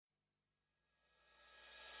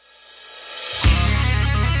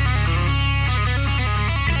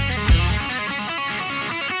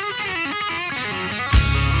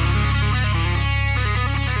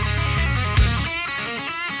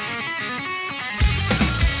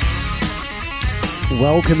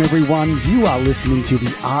Welcome everyone, you are listening to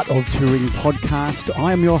the Art of Touring podcast.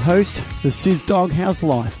 I am your host, the Sizz Dog. How's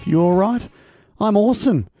life? You alright? I'm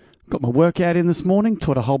awesome. Got my workout in this morning,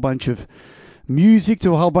 taught a whole bunch of music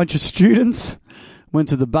to a whole bunch of students. Went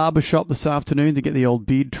to the barber shop this afternoon to get the old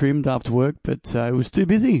beard trimmed after work, but it was too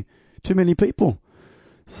busy, too many people.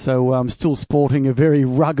 So I'm still sporting a very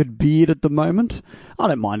rugged beard at the moment. I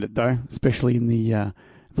don't mind it though, especially in the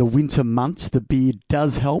winter months. The beard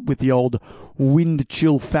does help with the old wind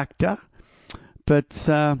chill factor. But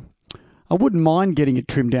I wouldn't mind getting it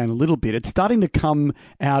trimmed down a little bit. It's starting to come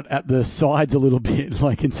out at the sides a little bit,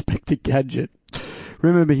 like Inspector Gadget.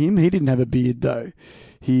 Remember him? He didn't have a beard though.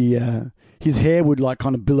 His hair would like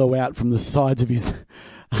kind of billow out from the sides of his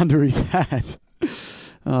under his hat.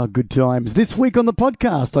 Oh, good times. This week on the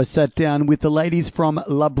podcast, I sat down with the ladies from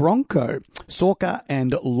La Bronco, Sorka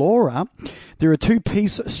and Laura. They're a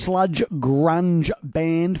two-piece sludge grunge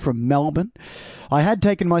band from Melbourne. I had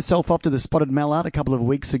taken myself off to the Spotted Mallard a couple of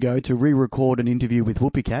weeks ago to re-record an interview with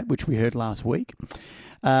Whoopie Cat, which we heard last week.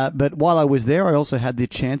 But while I was there, I also had the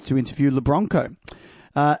chance to interview La Bronco.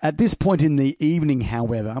 At this point in the evening,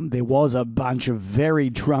 however, there was a bunch of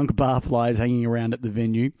very drunk barflies hanging around at the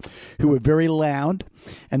venue who were very loud,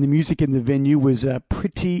 and the music in the venue was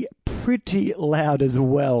pretty loud as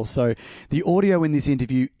well. So the audio in this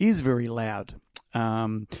interview is very loud.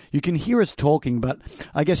 You can hear us talking, but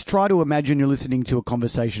I guess try to imagine you're listening to a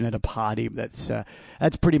conversation at a party.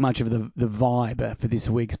 That's pretty much of the vibe for this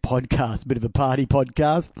week's podcast, a bit of a party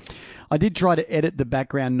podcast. I did try to edit the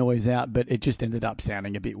background noise out, but it just ended up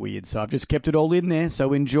sounding a bit weird, so I've just kept it all in there,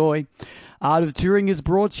 so enjoy. Art of Touring is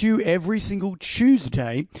brought to you every single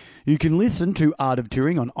Tuesday. You can listen to Art of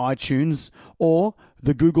Touring on iTunes or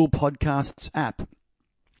the Google Podcasts app.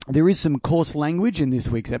 There is some coarse language in this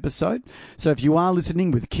week's episode, so if you are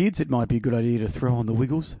listening with kids, it might be a good idea to throw on the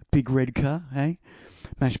Wiggles. Big red car, eh?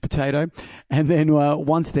 Mashed potato. And then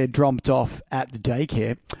once they're dropped off at the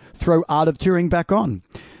daycare, throw Art of Touring back on.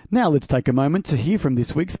 Now let's take a moment to hear from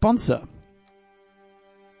this week's sponsor.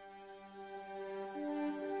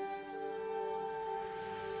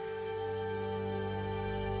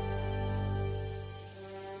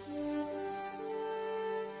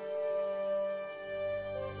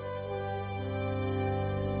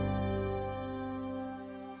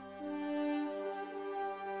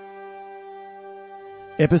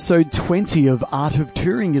 Episode 20 of Art of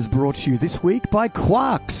Touring is brought to you this week by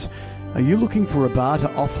Quarks. Are you looking for a bar to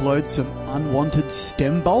offload some unwanted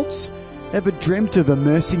stem bolts? Ever dreamt of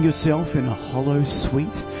immersing yourself in a hollow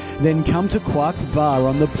suite? Then come to Quarks Bar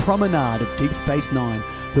on the promenade of Deep Space Nine,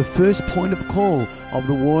 the first point of call of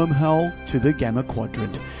the wormhole to the Gamma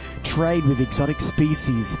Quadrant. Trade with exotic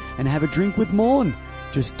species and have a drink with Morn.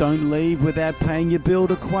 Just don't leave without paying your bill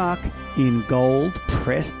to Quark in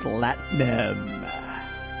gold-pressed latinum.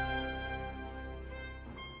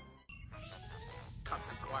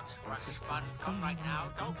 Come right now,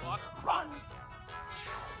 don't walk, run!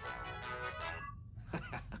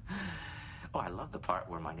 Oh, I love the part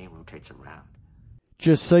where my name rotates around.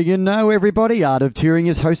 Just so you know, everybody, Art of Touring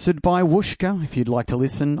is hosted by Whooshka. If you'd like to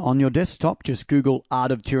listen on your desktop, just Google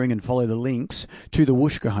Art of Touring and follow the links to the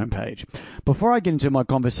Whooshka homepage. Before I get into my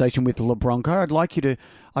conversation with La Bronco, I'd like you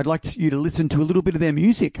to listen to a little bit of their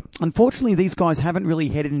music. Unfortunately, these guys haven't really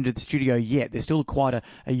headed into the studio yet. They're still quite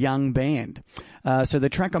a young band. So the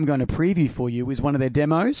track I'm going to preview for you is one of their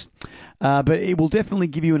demos, but it will definitely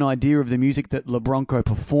give you an idea of the music that La Bronco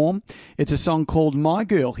perform. It's a song called My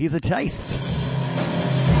Girl. Here's a taste.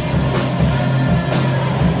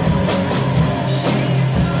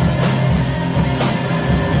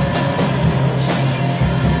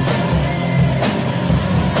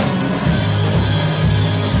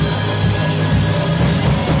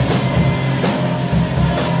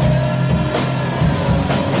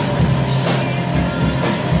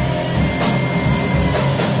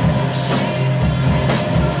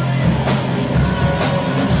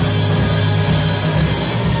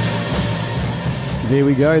 There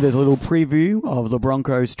we go. There's a little preview of La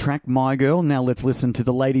Bronco's track, My Girl. Now let's listen to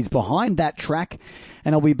the ladies behind that track.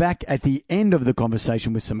 And I'll be back at the end of the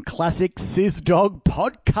conversation with some classic Sizz Dog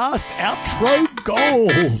podcast outro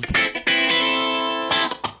gold.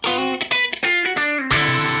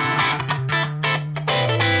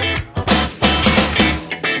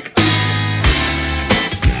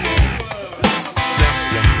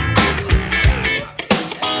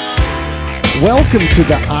 Welcome to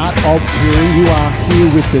the Art of Touring. You are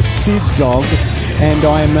here with the Sizz Dog, and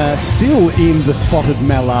I'm still in the Spotted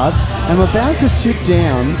Mallard. I'm about to sit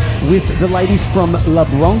down with the ladies from La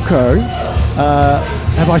Bronco.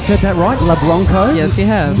 Have I said that right? La Bronco? Yes, you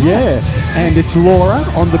have. Yeah, and it's Laura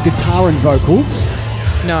on the guitar and vocals.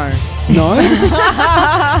 No. No?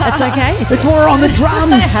 That's okay. It's Laura on the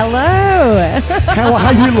drums. Hello. How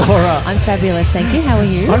are you, Laura? I'm fabulous, thank you. How are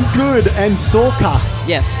you? I'm good. And Sorka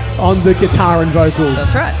Yes. on the guitar and vocals.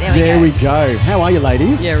 That's right. There we go. How are you,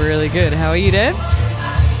 ladies? Yeah, really good. How are you, Dave?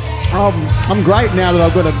 I'm great now that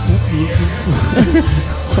I've got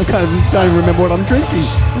I kind of don't remember what I'm drinking.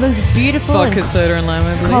 It looks beautiful. Vodka, soda, and lime,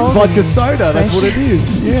 I believe. Cold. Vodka soda, that's fresh. what it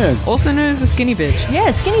is. Yeah. Also known as a skinny bitch. Yeah,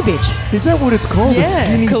 skinny bitch. Is that what it's called? Yeah. A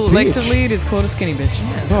skinny Collectively, bitch? it is called a skinny bitch.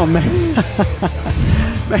 Yeah. Oh, man.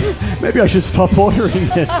 Maybe I should stop ordering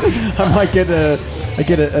it. I might get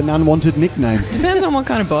an unwanted nickname. Depends on what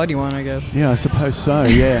kind of bod you want, I guess. Yeah, I suppose so,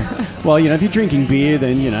 yeah. Well, if you're drinking beer,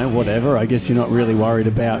 then, whatever. I guess you're not really worried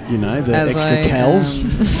about, the As extra I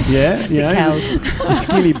calories. Yeah, cals. The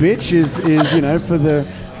skinny bitch is for the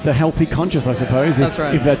healthy conscious, I suppose. That's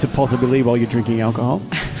right. If that's a possibility while you're drinking alcohol.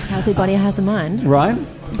 Healthy body, healthy mind. Right?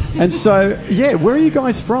 And so, yeah, where are you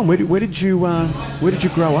guys from? Where did you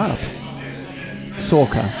grow up?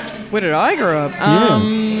 Sorka. Where did I grow up?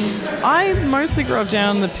 Yeah. I mostly grew up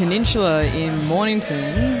down the peninsula in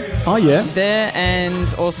Mornington, Oh, yeah? there,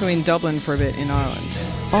 and also in Dublin for a bit in Ireland.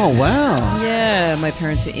 Oh, wow. Yeah, my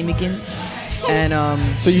parents are immigrants. And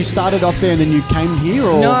So you started off there and then you came here,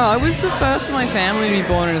 or? no, I was the first of my family to be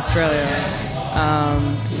born in Australia.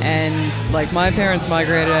 And like my parents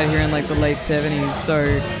migrated out here in like the late 70s, so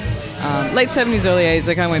late 70s, early 80s.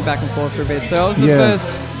 I kind of went back and forth for a bit. So I was the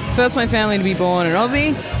first of my family to be born in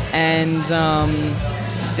Aussie, and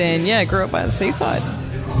then grew up by the seaside.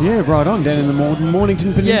 Yeah, right on, down in the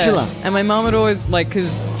Mornington Peninsula. Yeah, and my mum would always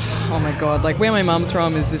because oh my god, like where my mum's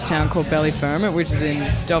from is this town called Ballyfermot, which is in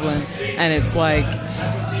Dublin, and it's like,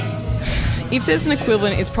 if there's an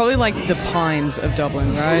equivalent, it's probably like the Pines of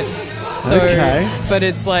Dublin, right? So, Okay. but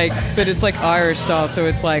it's like Irish style, so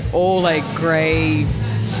it's like all like grey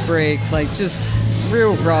brick, like just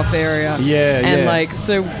real rough area. Yeah, and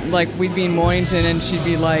yeah. we'd be in Mornington, and she'd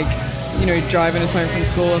be like, driving us home from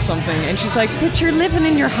school or something, and she's like, "But you're living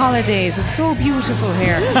in your holidays. It's so beautiful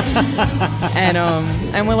here."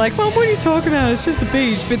 and we're like, "Mom, what are you talking about? It's just the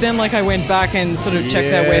beach." But then I went back and sort of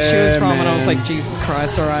checked out where she was from, and I was man. like, "Jesus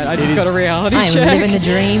Christ, all right, I just got a reality I am check." living the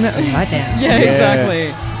dream right now. Yeah, Yeah.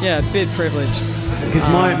 exactly. Yeah, bit privilege. Because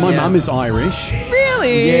my mum is Irish.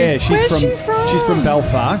 Really? Yeah, Where's she from? She's from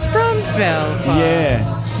Belfast. From Belfast. Yeah.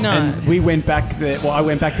 Nice. And we went back there. Well, I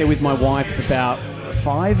went back there with my wife about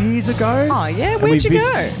 5 years ago. Oh, yeah? And Where'd you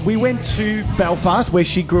go? We went to Belfast, where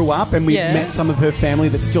she grew up, and we met some of her family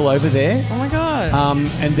that's still over there. Oh my god.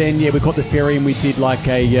 And then, we caught the ferry and we did like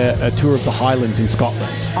a tour of the Highlands in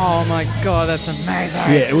Scotland. Oh my god, that's amazing.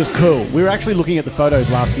 Yeah, it was cool. We were actually looking at the photos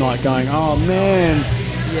last night going, oh man,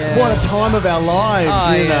 Yeah. what a time of our lives,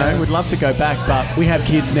 Oh, yeah. We'd love to go back, but we have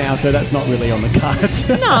kids now, so that's not really on the cards.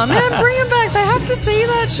 No, man, bring them back. They have to see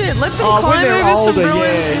that shit. Let them Oh, when climb they're over some older, ruins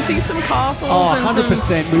yeah. and see some castles Oh, and 100%.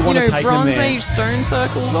 some, We wanna take them Bronze there. Age stone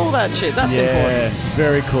circles, all that shit. That's Yeah, important.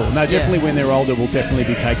 very cool. No, definitely when they're older, we'll definitely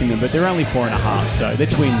be taking them, but they're only 4.5, so they're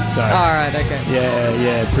twins, so All right, okay.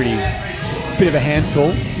 yeah, pretty, bit of a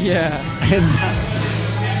handful. Yeah.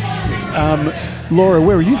 And Laura,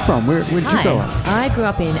 where are you from? Where did you Hi. grow up? I grew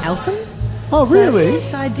up in Eltham. Oh, So- really?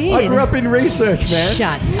 yes, I did. I grew up in research, man.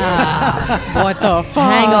 Shut up. What the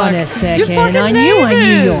fuck? Hang on a second. fucking I knew your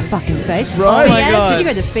neighbours. fucking face. Right. Oh my Fiabs, God. did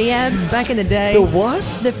you go to Fiabs back in the day? The what?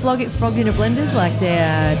 The frog dinner blenders, like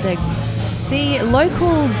the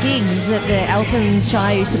local gigs that the Eltham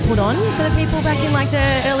Shire used to put on for the people back in like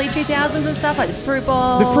the early 2000s and stuff, like the Fruit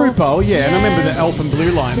Bowl. The Fruit Bowl, yeah. And I remember the Elf and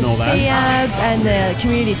Blue Light and all that. Fiabs and the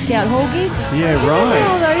Community Scout Hall gigs. Yeah, Do you remember right.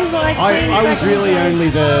 all those like things I back was in the really day? only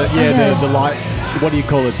the light. What do you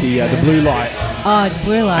call it? The blue light Oh, the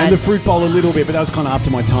blue light. and the fruit bowl a little bit, but that was kind of after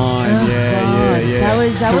my time. Oh, yeah. God. That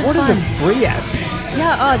was so what are the fun. free apps?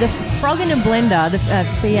 Yeah, the Frog in a Blender, the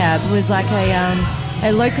FIAB, was like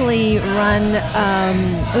a locally run.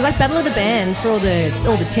 It was like Battle of the Bands for all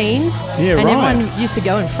the teens. Yeah, and right. everyone used to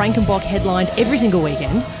go, and Frankenbach headlined every single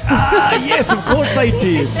weekend. Yes, of course they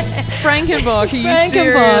did. Frankenbach, are you Frankenbach,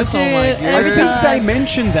 serious? Oh my dude. god. I Every think time. they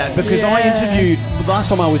mentioned that because I Yeah. interviewed, last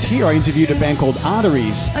time I was here, I interviewed a band called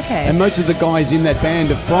Arteries. Okay. And most of the guys in that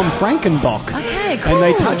band are from Frankenbach. Okay, cool. And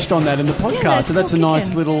they touched on that in the Yeah, podcast, they're so that's a still nice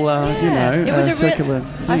kicking. little, It was a circular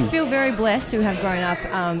I thing. feel very blessed to have grown up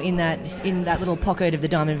in that little pocket of the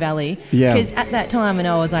Diamond Valley. Yeah. Because at that time, when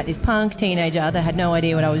I was like this punk teenager that had no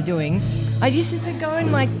idea what I was doing, I used to go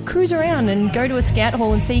and like cruise around and go to a scout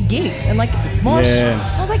hall and see gigs and like mosh.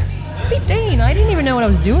 Yeah. I was like 15. I didn't even know what I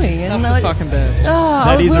was doing. And That's the fucking best. Oh,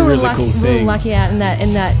 That is a we were really lucky, cool We thing. were lucky out in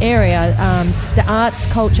that area. The arts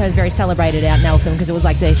culture is very celebrated out in Eltham because it was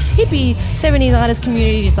like the hippie 70s artist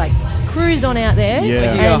community just like cruised on out there.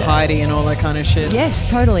 Yeah. You got Heidi and all that kind of shit. Yes,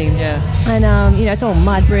 totally. Yeah. And it's all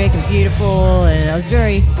mud brick and beautiful, and I was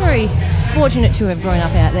very, very fortunate to have grown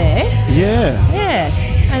up out there. Yeah. Yeah.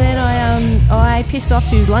 And then I pissed off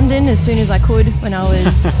to London as soon as I could when I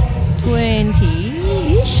was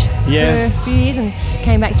 20-ish Yeah. for a few years, and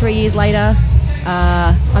came back 3 years later.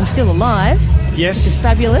 I'm still alive, which is Yes.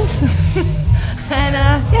 fabulous. And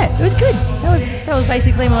yeah, it was good. That was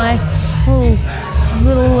basically my whole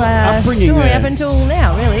little Upbringing story there. up until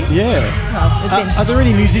now, really. Yeah. Well, it's been. Are there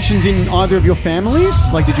any musicians in either of your families?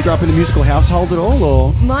 Like, did you grow up in a musical household at all,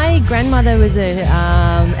 or? My grandmother was a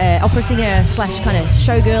opera singer slash kind of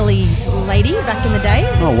showgirly lady back in the day.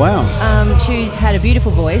 Oh wow. She's had a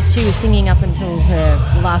beautiful voice. She was singing up until her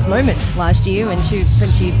last moments last year when she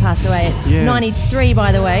passed away at Yeah. 93,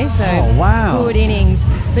 by the way. So Oh, wow. good innings.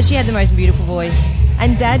 But she had the most beautiful voice.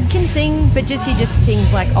 And Dad can sing, but he just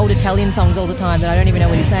sings like old Italian songs all the time that I don't even know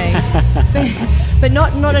what he's saying. but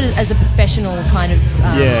not as a professional kind of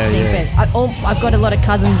Yeah, thing. yeah. But I've got a lot of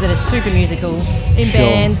cousins that are super musical in Sure.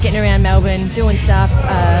 bands, getting around Melbourne, doing stuff.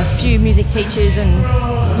 A few music teachers, and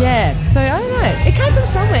yeah. So I don't know. It came from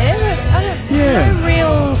somewhere. But I don't. Yeah. No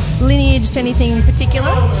real lineage to anything particular.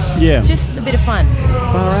 Yeah. Just a bit of fun.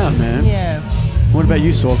 Far out, man. Yeah. What about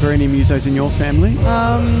you, Sorka? Any musos in your family?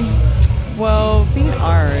 Well, being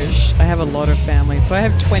Irish, I have a lot of family, so I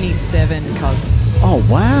have 27 cousins. Oh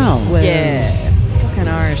wow. Yeah, fucking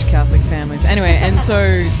Irish Catholic families. Anyway, and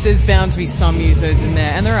so there's bound to be some musos in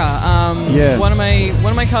there, and there are. Yeah. One of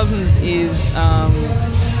my cousins is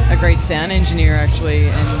a great sound engineer actually,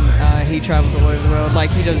 and he travels all over the world. Like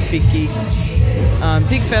he does big gigs,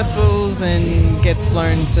 big festivals, and gets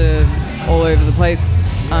flown to all over the place.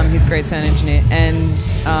 He's a great sound engineer, and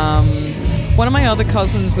one of my other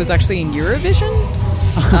cousins was actually in Eurovision.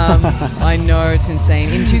 I know, it's insane.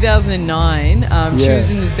 In 2009, she Yeah. was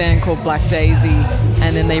in this band called Black Daisy,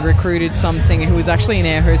 and then they recruited some singer who was actually an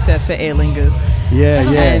air hostess for Aer Lingus. Yeah,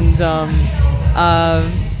 yeah. And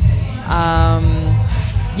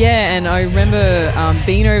yeah, and I remember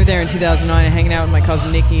being over there in 2009 and hanging out with my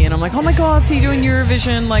cousin Nikki, and I'm like, oh my god, so you're doing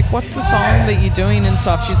Eurovision? Like, what's the song that you're doing and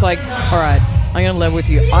stuff? She's like, all right, I'm gonna level with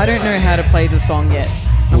you. I don't know how to play the song yet.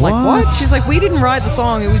 I'm like, What? what? She's like, we didn't write the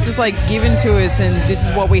song. It was just like given to us, and this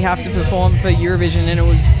is what we have to perform for Eurovision. And it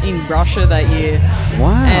was in Russia that year.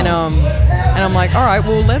 Wow. And I'm like, all right,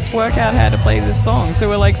 well, let's work out how to play this song. So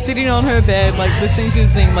we're like sitting on her bed, like listening to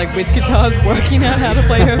this thing, like with guitars, working out how to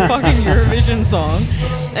play her fucking Eurovision song.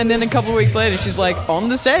 And then a couple of weeks later, she's like on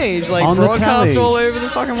the stage, like On the broadcast telly. all over the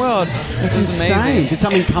fucking world. It's It was insane. amazing. Did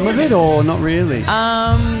something come of it, or not really?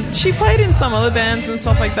 She played in some other bands and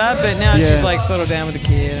stuff like that, but now Yeah. she's like settled down with a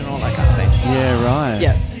kid and all that kind of thing. Yeah, right.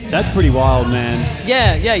 Yeah. That's pretty wild, man.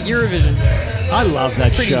 Yeah, Eurovision. I love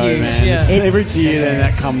that Pretty show, huge, man. yeah. It's It's every year then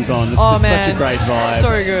that comes on. It's Oh just man, such a great vibe.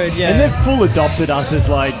 So good, yeah. And they've full adopted us as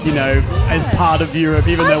like, as part of Europe,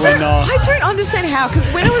 even though we're not. I don't understand how, because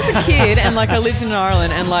when I was a kid and like I lived in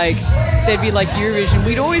Ireland and like there'd be like Eurovision,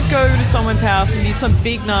 we'd always go to someone's house and be some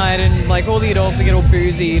big night and like all the adults would get all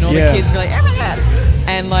boozy and all Yeah. the kids would be like, oh my god.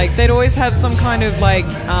 And like they'd always have some kind of like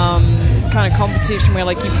kind of competition where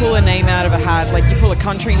like you pull a name out of a hat, like you pull a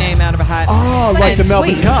country name out of a hat. Oh, like the And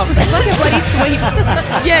Melbourne Sweep. Cup. It's like a bloody sweep.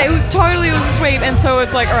 Yeah, it was a sweep, and so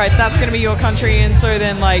it's like, all right, that's going to be your country, and so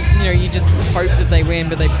then like you just hope that they win,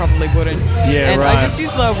 but they probably wouldn't. Yeah, and right. I just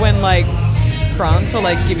used to love when like France were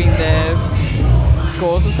like giving their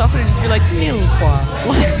scores and stuff, and it'd just be like nil quoi.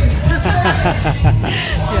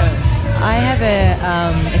 Yeah. I have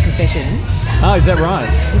a confession. Oh, is that right?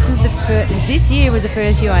 This year was the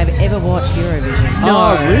first year I've ever watched Eurovision.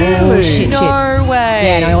 No. Oh, really? Oh, shit. No way.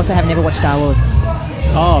 Yeah, and I also have never watched Star Wars.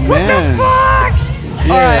 Oh, man. Fuck.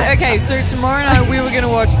 Yeah. All right, okay. So tomorrow night we were going to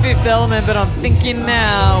watch Fifth Element, but I'm thinking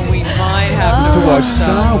now we might have To to watch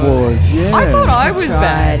Star Wars, yeah. I thought I was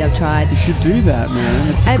bad. I've tried. You should do that,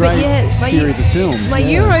 man. It's a But great yeah, my series of films. My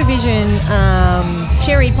yeah. Eurovision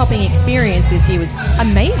cherry popping experience this year was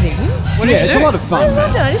amazing. What Yeah, did you it's do? a lot of I fun,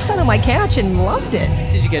 loved it. man. I just sat on my couch and loved it.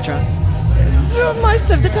 Did you get drunk? For most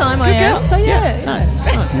of the time I Good am. girl. So yeah. Nice. It's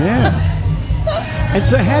fun. Yeah. And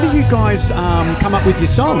so, how do you guys come up with your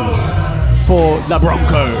songs for La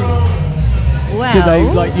Bronco? Well, Do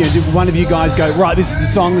they did one of you guys go, right, this is the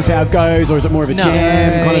song, this is how it goes, or is it more of a No.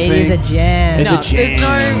 jam kind of it thing? is a jam. It's No, a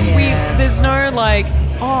jam. there's no like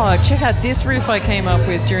oh, check out this riff I came up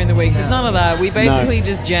with during the week. There's none of that. We basically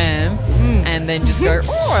just jam and then just go,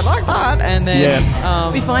 oh, I like that. And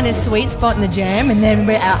then we find a sweet spot in the jam, and then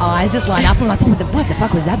our eyes just light up. And we're like, what the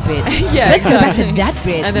fuck was that bit? Yeah, let's go back to that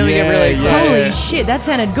bit. And then we get really excited. Holy shit, that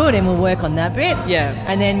sounded good, and we'll work on that bit. Yeah.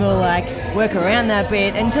 And then we'll like work around that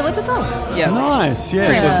bit until it's a song. Yeah. Nice.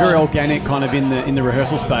 Yeah. So very organic, kind of in the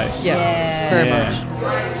rehearsal space. Yeah. Very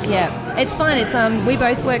much. Yeah, it's fun. It's we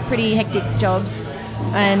both work pretty hectic jobs,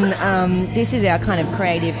 and this is our kind of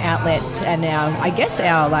creative outlet, and I guess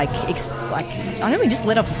our I don't know, we just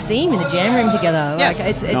let off steam in the jam room together. Yeah. Like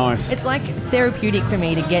it's Nice. it's like therapeutic for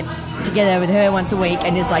me to get together with her once a week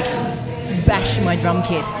and just like bash my drum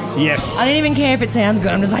kit. Yes. I don't even care if it sounds good.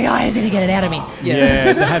 I'm just like, I just need to get it out of me.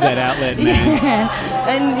 Yeah. They have that outlet, man. Yeah,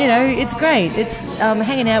 and you know, it's great. It's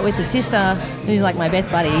hanging out with the sister, who's like my best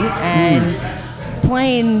buddy, and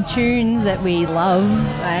playing tunes that we love,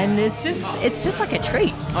 and it's just like a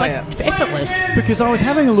treat. It's effortless. Because I was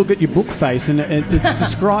having a look at your book face, and it's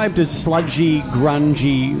described as sludgy,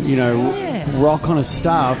 grungy, rock kind of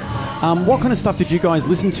stuff. What kind of stuff did you guys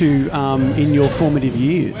listen to in your formative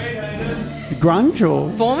years? Grunge or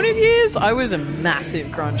formative years? I was a massive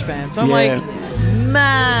grunge fan, so I'm like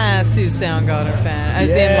massive Soundgarden fan,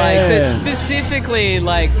 as in like, but specifically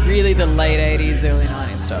like really the late 80s, early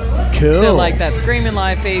 90s stuff. Cool. So like that Screaming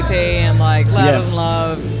Life EP and like Louder Than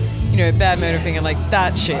Love, Bad Motorfinger, like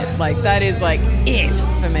that shit. Like that is like it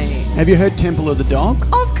for me. Have you heard Temple of the Dog?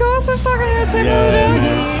 Of course I fucking heard Temple of the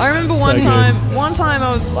Dog. I remember one time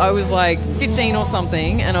I was like 15 or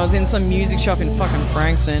something, and I was in some music shop in fucking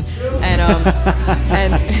Frankston, and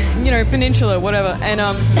and Peninsula, whatever, and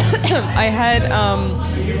I had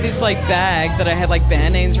this like bag that I had like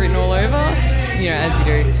band names written all over, as you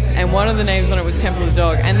do, and one of the names on it was Temple of the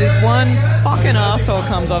Dog, and this one fucking asshole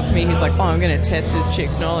comes up to me, he's like, oh, I'm gonna test this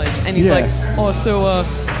chick's knowledge, and he's like, oh, so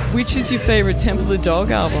which is your favorite Temple of the Dog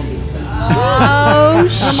album? Oh,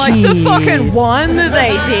 shit. I'm like, the fucking one that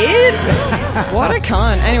they did? What a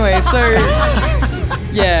cunt. Anyway, so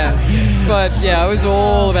but I was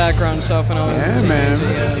all about grunge stuff when I was a teenager.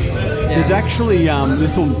 Yeah. There's actually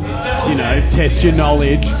this will test your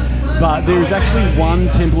knowledge, but there is actually one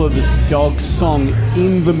Temple of the Dog song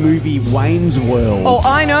in the movie Wayne's World. Oh,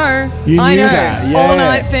 I know. You knew that, yeah. All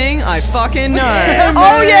Night Thing, I fucking know.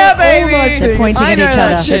 Oh yeah, baby. They're pointing at each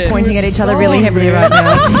other. They're pointing at each other really heavily right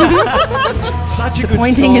now. Such a good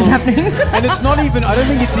pointing song. Is happening. And it's not even, I don't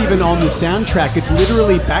think it's even on the soundtrack. It's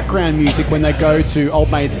literally background music when they go to old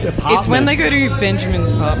mate's apartment. It's when they go to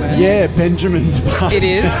Benjamin's apartment. Yeah, Benjamin's apartment. It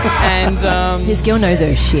is. And his girl knows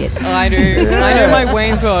her shit. I do. I know my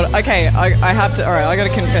Wayne's World. Okay, I have to, alright, I gotta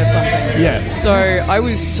confess something. Yeah. So I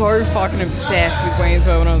was so fucking obsessed with Wayne's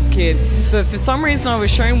World when I was a kid, but for some reason I was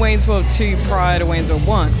shown Wayne's World 2 prior to Wayne's World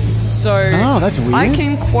 1. So that's weird. I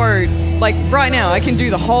can quote, like right now, I can do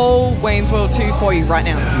the whole Wayne's World 2 for you right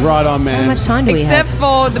now. Right on, man. How much time do we have? Except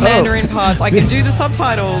for the Mandarin parts, I can do the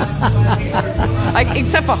subtitles.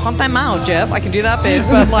 Except for Hunt That Mao, Jeff, I can do that bit,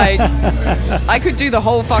 but like, I could do the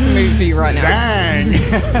whole fucking movie for you right now. Dang.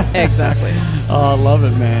 Exactly. Oh, I love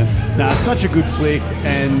it, man. Nah, such a good flick,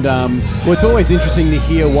 and it's always interesting to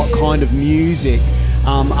hear what kind of music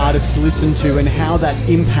artists listen to and how that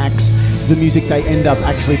impacts the music they end up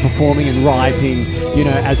actually performing and writing,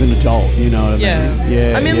 as an adult, you know what I mean?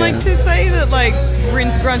 Yeah. I mean, like, to say that, like,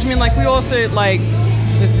 Rinse Grunge, I mean, like, we also, like,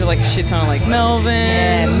 listen to, like, a shit ton of, like, Melvin.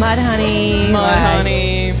 Yeah, Mudhoney.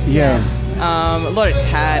 Mudhoney. Yeah. A lot of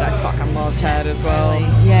Tad. I fucking love Tad as well.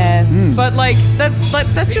 Yeah. But like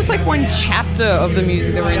that's just like one chapter of the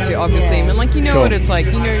music that we're into, obviously. I mean, like, what it's like.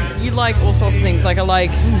 You like all sorts of things. Like I like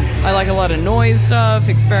a lot of noise stuff,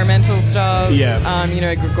 experimental stuff.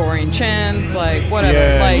 Yeah. Gregorian chants, like whatever.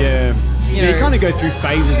 Yeah. You kind of go through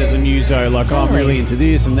phases as a muso. Like, I'm really into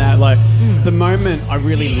this and that. Like, the moment I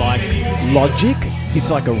really like Logic, he's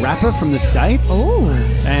like a rapper from the States. Ooh.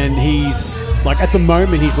 And he's like, at the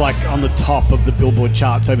moment, he's like on the top of the Billboard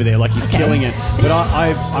charts over there. Like, he's killing it. But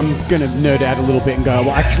I'm going to nerd out a little bit and go,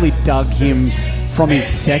 well, I actually dug him from his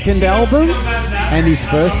second album and his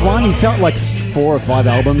first one. He's out like 4 or 5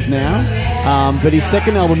 albums now. But his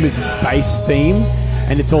second album is a space theme,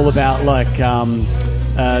 and it's all about like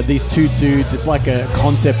these two dudes. It's like a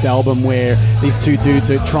concept album where these two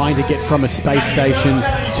dudes are trying to get from a space station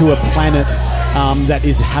to a planet that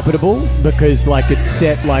is habitable, because like it's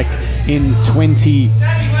set like in 2080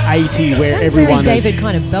 80 where Sounds everyone very is... David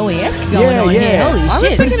kind of Bowie-esque going Yeah, on yeah. here. Holy I was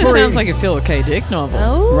shit. thinking it For- sounds like a Philip K. Dick novel.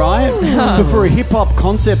 Oh. Right? But for a hip-hop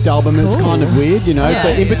concept album, it's Cool. kind of weird, you know? Yeah. So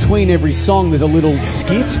in between every song, there's a little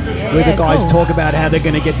skit where the guys cool. talk about how they're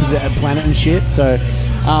going to get to the planet and shit. So,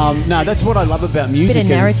 no, that's what I love about music. Bit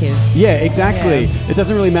of And- narrative. yeah, exactly. It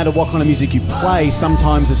doesn't really matter what kind of music you play.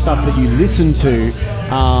 Sometimes the stuff that you listen to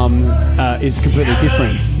is completely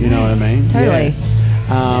different. You know what I mean? Totally.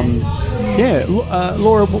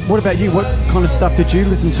 Laura, what about you? What kind of stuff did you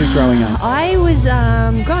listen to growing up? I was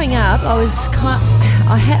growing up.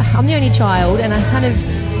 I'm the only child, and I kind of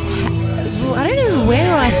I don't know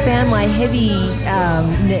where I found my heavy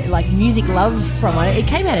like music love from. It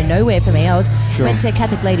came out of nowhere for me. Went to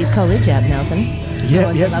Catholic Ladies College out in Nelson. Yeah, It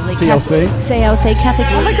was a lovely CLC. CLC Catholic.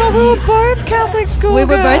 Oh my God, we were both Catholic school We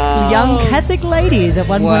were both girls. young Catholic ladies at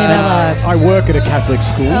one point in our life. I work at a Catholic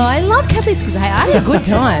school. Oh, I love Catholic schools. I had a good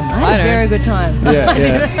time. I I had a don't. very good time.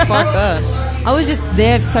 Yeah. Fuck that. I was just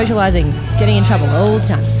there socialising, getting in trouble all the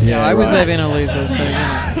time. Yeah, I was right. being a loser, so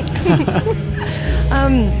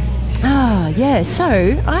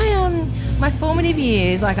So my formative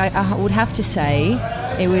years, like I would have to say,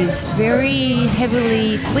 it was very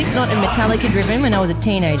heavily Slipknot and Metallica driven when I was a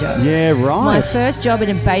teenager. Yeah, right. My first job in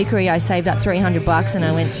a bakery, I saved up $300 and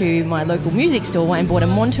I went to my local music store and bought a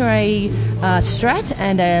Monterey Strat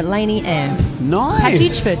and a Laney amp. Nice.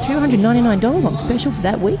 Package for $299 on special for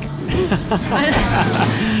that week.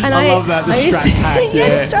 and I love that, the used Strat pack, yeah.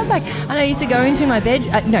 the Strat pack. And I used to go into my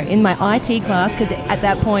in my IT class, because at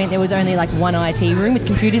that point there was only like one IT room with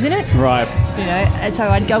computers in it. Right. You know, and so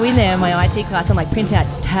I'd go in there in my IT class and like print out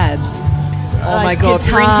tabs. Oh my God,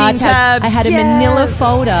 guitar printing tabs. I had a Yes. manila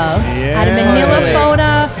folder. I had a manila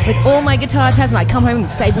folder with all my guitar tabs, and I'd come home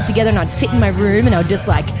and staple together, and I'd sit in my room and I'd just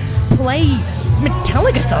like play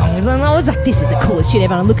Metallica songs, and I was like, this is the coolest shit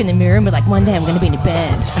ever. And I look in the mirror and be like, one day I'm going to be in a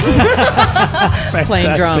band.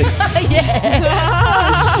 playing drums.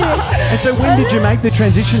 And so when did you make the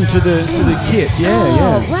transition to the kit?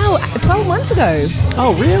 Yeah. Wow, 12 months ago.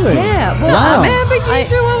 Oh, really? Yeah, well, Wow. Man, but you I-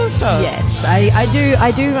 do other stuff. Yes, I do.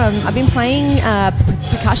 I've been playing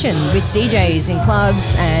percussion with DJs in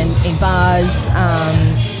clubs and in bars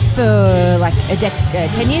for like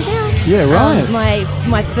 10 years now. Yeah, right.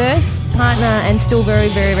 My first partner and still very,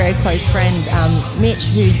 very, very close friend, Mitch,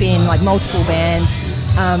 who's been in like multiple bands.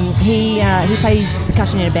 He plays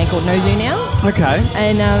percussion in a band called Nozu now. Okay.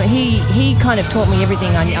 And he kind of taught me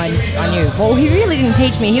everything I knew. Well, he really didn't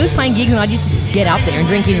teach me. He was playing gigs, and I used to get up there and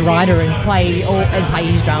drink his rider and play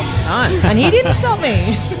his drums. Nice. And he didn't stop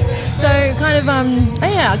me. So kind of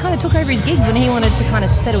I kind of took over his gigs when he wanted to kind of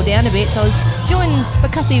settle down a bit. So I was doing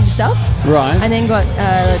percussive stuff. Right. And then got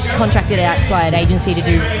contracted out by an agency to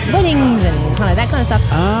do weddings and kind of that kind of stuff.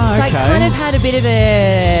 Ah, so okay. I kind of had a bit of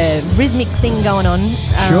a rhythmic thing going on.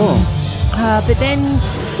 Sure. But then,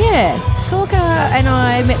 Sorka and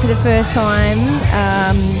I met for the first time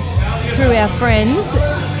through our friends,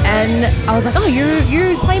 and I was like, oh,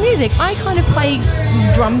 you play music. I kind of play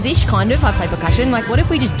drums-ish, kind of. I play percussion. Like, what if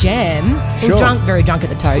we just jam? We Sure. were very drunk at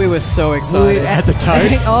the Toad. We were so excited. At the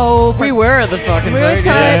Toad? Oh, We were at the fucking we were Toad. Toad.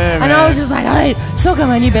 Yeah, And man. I was just like, hey, Sorka,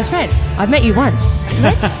 my new best friend. I've met you once.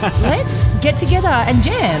 Let's get together and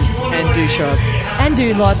jam. And do shots. And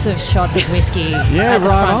do lots of shots of whiskey at the right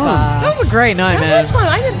front on. bar. That was a great night, That man. was fun.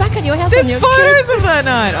 I went back at your house. There's on your photos of that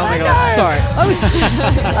night. Oh my God. Sorry. I was.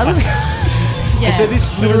 Yeah. And so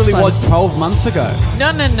this it literally fun. was 12 months ago.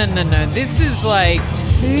 No. This is like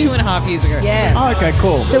 2.5 years ago. Yeah. Oh, okay,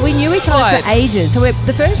 cool. So we knew each other What? for ages. So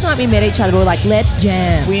the first night we met each other, we were like, let's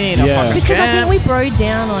jam. We need a Yeah. fucking Because I jam. think we broke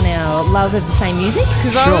down on our love of the same music.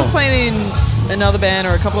 Because I was playing in another band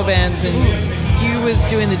or a couple of bands, and you were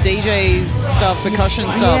doing the DJ stuff, percussion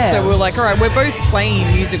stuff. Yeah. So we were like, all right, we're both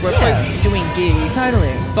playing music, we're Yeah. both doing gigs.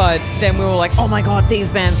 Totally. But then we were like, oh my God,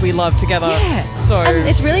 these bands we love together. Yeah. So And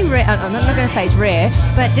it's really rare. I'm not going to say it's rare,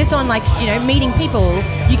 but just on like, meeting people,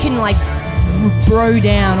 you can like bro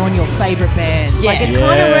down on your favorite bands. Yeah. Like it's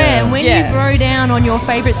kind of Yeah. rare. And when Yeah. you bro down on your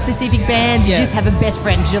favorite specific bands, you Yeah. just have a best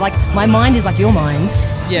friend. 'Cause you're like, my mind is like your mind.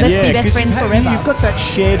 Yeah. Let's Yeah, be best 'cause friends you have- forever. You've got that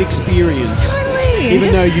shared experience. Totally. Even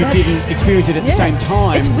Just though you like- didn't experience it at the Yeah. same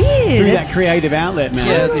time. It's weird. Through It's- that creative outlet, man.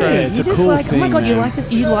 Yeah, that's right. It's You're a just cool like, thing, oh my god, man.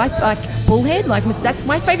 you like Bullhead? Like that's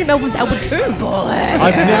my favorite Melbourne's album too. Bullhead.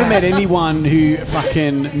 I've never met anyone who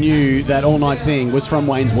fucking knew that All Night Thing was from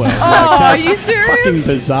Wayne's World. Oh, Like, are you serious? Fucking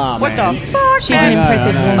bizarre, What man. the fuck? She's an man? impressive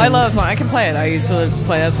I know. woman. I love that song. I can play it. I used to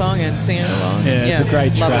play that song and sing it along. Yeah, it's a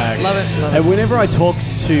great love track. It. Love it. Love And it. whenever I talk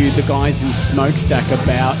to the guys in Smokestack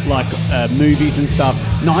about like movies and stuff,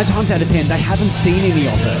 9 times out of 10 they haven't seen any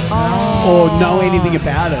of it or know anything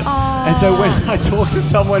about it. And so when I talk to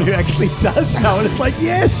someone who actually does know, and it's like,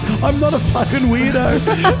 yes, I'm not a fucking weirdo.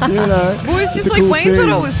 You know. Well, it's just a like cool Wayne's thing.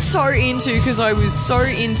 World I was so into because I was so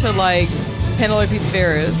into like Penelope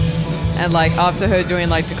Spheris. And like after her doing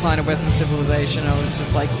like Decline of Western Civilization, I was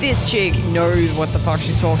just like, this chick knows what the fuck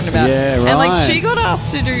she's talking about. Yeah, And like right. she got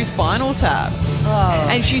asked to do Spinal Tap. Oh.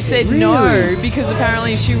 And she said Really? no because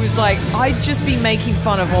apparently she was like, I'd just be making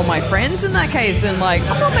fun of all my friends in that case. And like,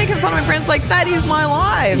 I'm not making fun of my friends. Like, that is my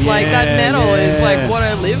life. Like, that Yeah, metal is yeah. like what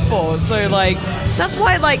I live for. So like, that's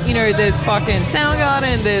why like, you know, there's fucking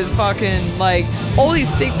Soundgarden, there's fucking like all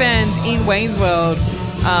these sick bands in Wayne's World.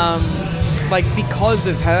 Like because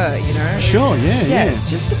of her, you know. Sure, Yeah, it's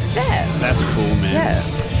just the best. That's cool, man. Yeah.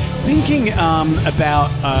 Thinking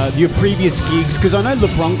about your previous gigs, because I know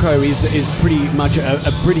Le Bronco is pretty much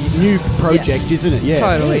a pretty new project, isn't it? Yeah,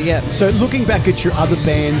 Totally, yeah. So looking back at your other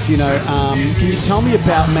bands, you know, can you tell me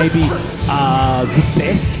about maybe the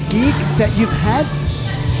best gig that you've had,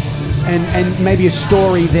 and maybe a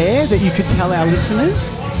story there that you could tell our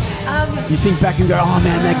listeners? You think back and go, oh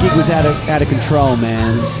man, that gig was out of control,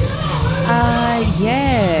 man.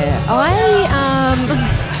 Yeah.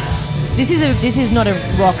 This is not a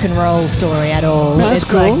rock and roll story at all. No, that's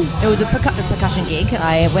it's cool. Like, it was a percussion gig.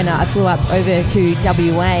 I flew up over to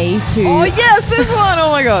WA to Oh yes, this one.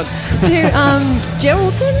 Oh my god. to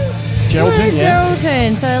Geraldton. Geraldton, yeah.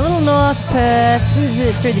 Geraldton. So a little north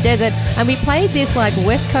Perth through the desert, and we played this like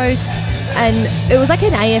West Coast, and it was like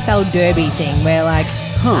an AFL Derby thing where like.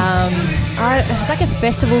 It's like a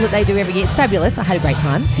festival that they do every year. It's fabulous. I had a great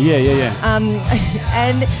time. Yeah.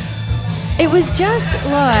 And it was just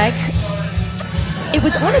like it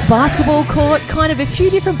was on a basketball court, kind of a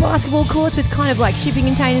few different basketball courts with kind of like shipping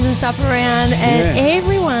containers and stuff around, and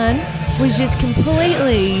everyone was just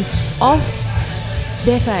completely off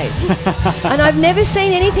their face. And I've never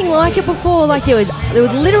seen anything like it before. Like there was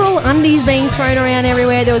literal undies being thrown around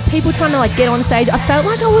everywhere. There was people trying to like get on stage. I felt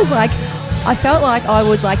like I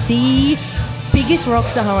was like the biggest rock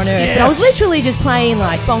star on earth. Yes. But I was literally just playing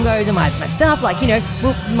like bongos and my stuff. Like, you know,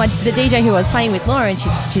 the DJ who I was playing with, Lauren,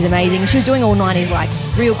 she's amazing. She was doing all 90s, like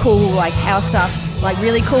real cool, like house stuff, like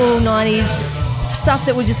really cool 90s stuff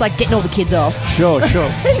that was just like getting all the kids off. Sure.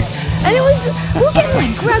 And it was, we were getting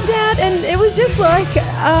like grabbed out, and it was just like,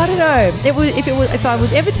 I don't know. If I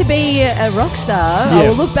was ever to be a rock star, I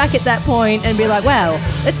will look back at that point and be like, wow,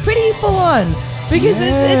 it's pretty full on. Because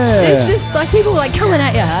it's just like people like coming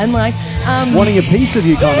at you and like Wanting a piece of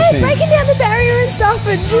you kind of thing. breaking down the barrier and stuff,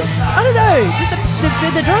 and just I don't know,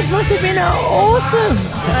 just the drugs must have been awesome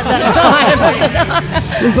at that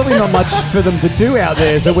time. There's probably not much for them to do out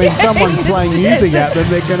there, so when someone's playing music at them,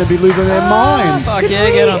 they're going to be losing their minds. Fuck 'Cause yeah,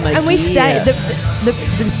 get on the And we gear. stayed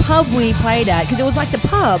the pub we played at, because it was like the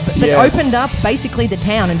pub that opened up basically the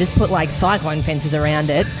town and just put like cyclone fences around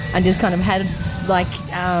it and just kind of had like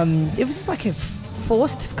it was just like a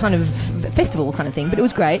forced kind of festival kind of thing, but it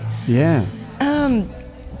was great. Yeah.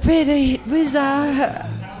 But it was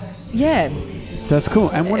yeah. That's cool.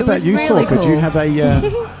 And what It about was you, really Sorka? Do you cool. have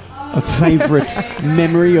a favourite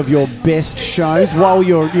memory of your best shows while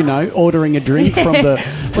you're, ordering a drink from the...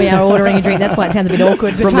 We are ordering a drink. That's why it sounds a bit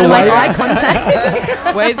awkward. But From trying the to make waiter? eye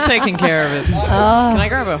contact. Wade's taking care of us. Can I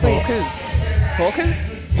grab a Hawkers? Hawkers?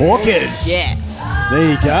 Hawkers. Yeah. There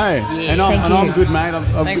you go. And Thank I'm you. good, mate.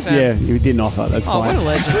 Thanks, man. Yeah, you didn't offer. That's Oh, fine. what a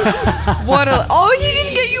legend. Oh, you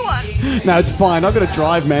didn't get you one. No, it's fine. I've got to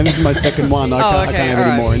drive, man. This is my second one. I can't have all any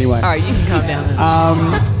right. more anyway. All right, you can calm down then.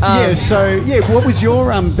 What was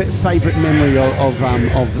your favourite memory of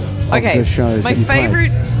the shows my that you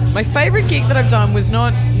played? My favorite gig that I've done was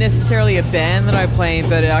not necessarily a band that I played,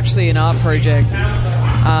 but actually an art project.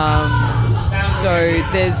 So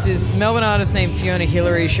there's this Melbourne artist named Fiona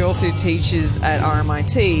Hillary. She also teaches at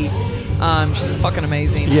RMIT. She's fucking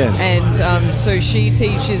amazing. Yes. And so she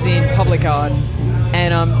teaches in public art.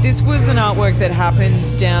 And this was an artwork that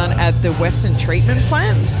happened down at the Western Treatment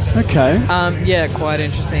Plant. Okay. Yeah, quite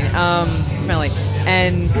interesting. Smelly.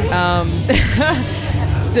 And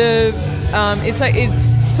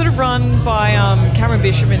it's sort of run by Cameron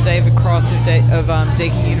Bishop and David Cross of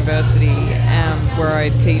Deakin University, where I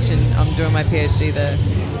teach and I'm doing my PhD there.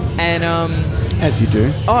 And As you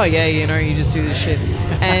do. oh yeah, you just do this shit.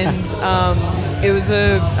 And it was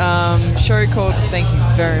a show called. Thank you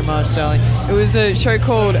very much, darling. It was a show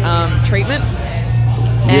called Treatment.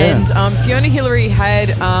 And Fiona Hillary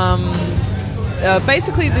had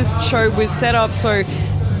basically this show was set up so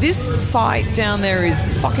this site down there is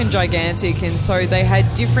fucking gigantic, and so they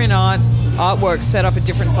had different artworks set up at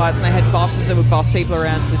different sites, and they had buses that would bus people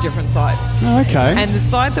around to the different sites. Oh, okay. And the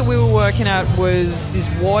site that we were working at was this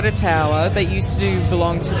water tower that used to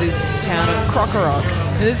belong to this town of Crocorock.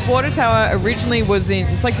 This water tower originally was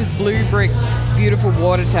it's like this blue brick, beautiful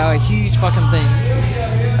water tower, huge fucking thing.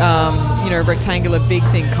 Rectangular big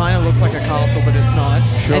thing, kind of looks like a castle, but it's not.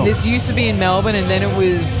 Sure. And this used to be in Melbourne, and then it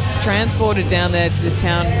was transported down there to this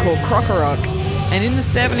town called Crocorock. And in the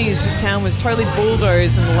 70s, this town was totally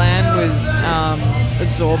bulldozed, and the land was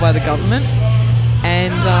absorbed by the government.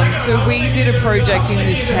 And so we did a project in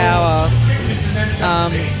this tower.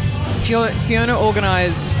 Fiona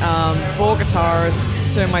organised 4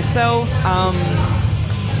 guitarists, so myself,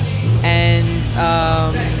 and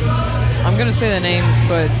I'm going to say their names,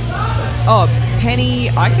 but Penny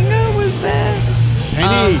Eichinger was there.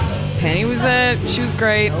 Penny was there. She was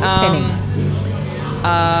great. Penny.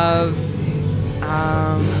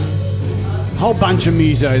 Whole bunch of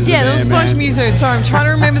musos. Yeah, there was a bunch of musos. Sorry, I'm trying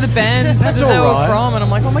to remember the bands that they all were right. from, and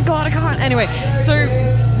I'm like, oh my god, I can't. Anyway, so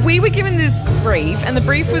we were given this brief, and the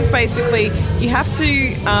brief was basically you have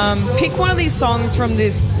to pick one of these songs from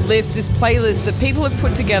this list, this playlist that people have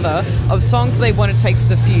put together of songs that they want to take to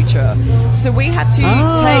the future. So we had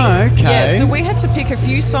to so we had to pick a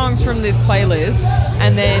few songs from this playlist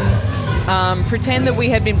and then pretend that we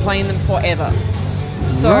had been playing them forever.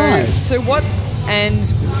 And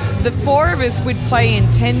the 4 of us would play in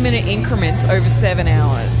 10-minute increments over 7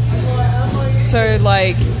 hours. So,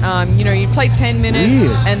 you'd play 10 minutes,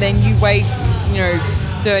 Weird. and then you wait,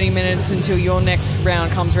 30 minutes until your next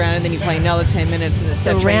round comes around, and then you play another 10 minutes, and It's a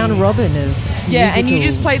etc. round robin of and you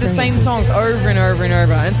just play the same songs over and over and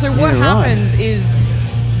over. And so what happens is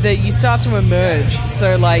that you start to emerge.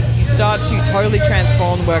 So, you start to totally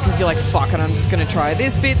transform the work because you're like, fuck it, I'm just going to try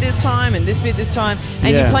this bit this time and this bit this time.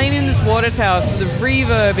 And you're playing in this water tower, so the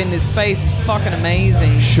reverb in this space is fucking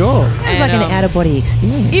amazing. Sure. It's like an out-of-body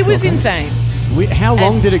experience. It was insane. How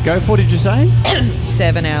long did it go for, did you say?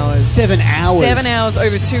 7 hours. 7 hours? 7 hours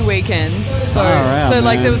over 2 weekends. So,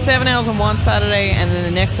 man. there was 7 hours on one Saturday, and then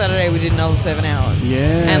the next Saturday we did another 7 hours. Yeah.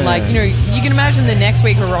 And, you can imagine the next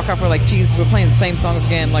week we rock up, we're like, geez, we're playing the same songs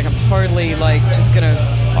again. I'm totally, just going to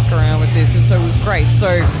fuck around with this. And so it was great.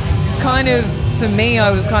 So it's kind of, for me,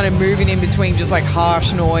 I was kind of moving in between just,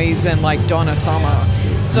 harsh noise and, Donna Summer.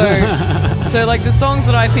 So, the songs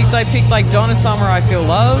that I picked Donna Summer, I Feel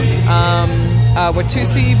Love,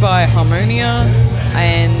 Watusi by Harmonia,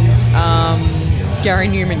 and Gary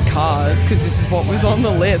Newman Cars, because this is what was on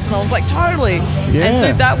the list. And I was like, totally. Yeah. And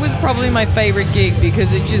so that was probably my favorite gig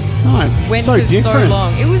because it just went So for so different.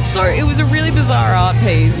 long. It was a really bizarre art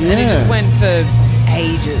piece, and it just went for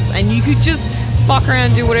ages. And you could just fuck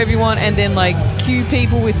around, do whatever you want, and then cue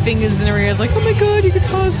people with fingers in their ears, like, oh my god, your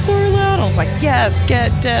guitar's so loud. I was like, yes,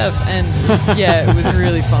 get deaf. And yeah, it was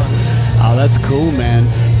really fun. Oh, that's cool, man.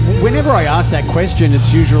 Whenever I ask that question,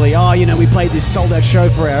 it's usually, we played this sold-out show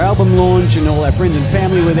for our album launch and all our friends and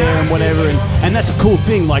family were there and whatever, and that's a cool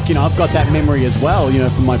thing. I've got that memory as well,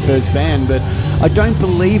 from my first band, but I don't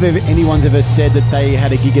believe anyone's ever said that they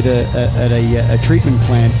had a gig at a treatment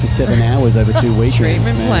plant for 7 hours over 2 weekends.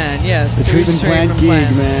 Treatment plant, yes. The treatment plant gig,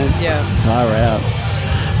 man. Yeah. Far out.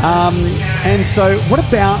 And so, what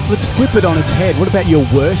about, let's flip it on its head, what about your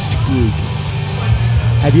worst gig?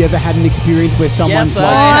 Have you ever had an experience where someone's Yes,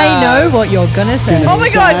 I know what you're gonna say. Oh my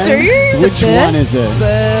God, do you? Which one is it?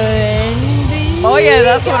 Oh yeah,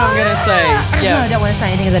 that's what I'm gonna say. Yeah. I don't want to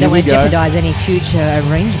say anything because I Here don't we want to go. jeopardize any future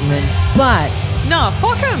arrangements. But Nah,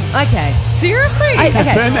 fuck him. okay, Seriously?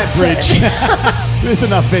 okay. Burn that bridge. There's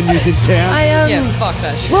enough venues in town. Yeah, fuck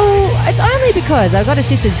that shit. Well, it's only because I've got a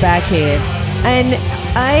sister's back here, and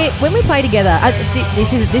when we play together,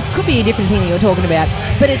 this could be a different thing that you're talking about,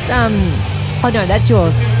 but it's oh no, that's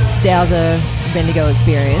your Dowser Bendigo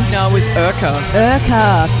experience. No, it was Urca.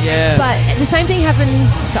 Yeah. But the same thing happened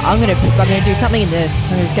to. I'm gonna do something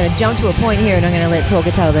I'm just gonna jump to a point here, and I'm gonna let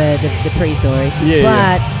Talker tell the pre-story. Yeah,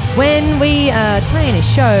 But when we play in a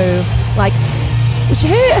show,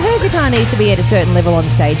 her guitar needs to be at a certain level on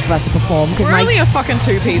stage for us to perform. We're only a fucking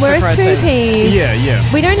two-piece, We're for a Christ's sake. two-piece.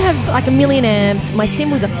 Yeah. We don't have a million amps. My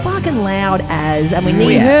cymbals are fucking loud as, and we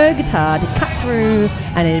need her guitar to cut through,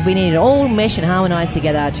 and we need it all mesh and harmonise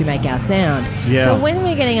together to make our sound. Yeah. So when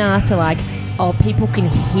we're getting asked to people can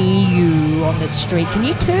hear you on the street, can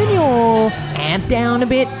you turn your amp down a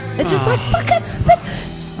bit? It's just fuck it. But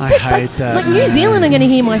I hate that. New Zealand are going to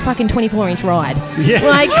hear my fucking 24-inch ride. Yeah.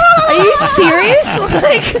 Are you serious?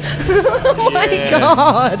 Oh my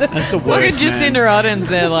God. That's the Look worst, at Jacinda Ardern's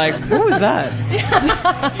there, what was that?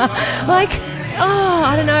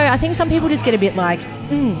 I don't know. I think some people just get a bit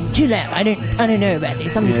too loud. I don't know about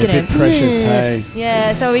this. I'm just Yeah, a gonna bit precious, hey.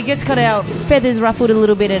 Yeah, so we just got our feathers ruffled a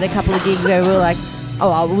little bit at a couple of gigs where we were like,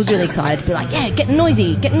 I was really excited to be getting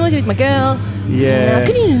noisy with my girl. Yeah.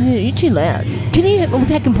 You're too loud. We've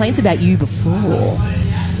had complaints about you before.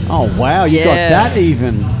 Oh, wow. You got Yeah. that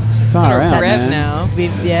even. Far out, Rev man. now.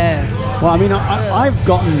 Yeah. Well, I mean, I've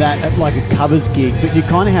gotten that at like a covers gig, but you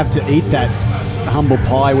kind of have to eat that humble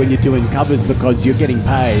pie when you're doing covers because you're getting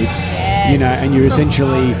paid, Yes. you know, and you're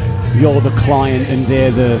essentially, you're the client and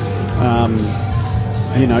they're the,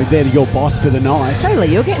 they're your boss for the night.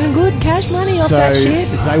 Totally, you're getting good cash money off So that shit.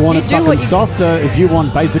 if they want You it do fucking what you- softer, if you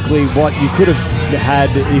want basically what you could have had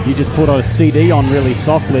if you just put a CD on really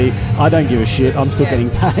softly, I don't give a shit. I'm still Yeah. getting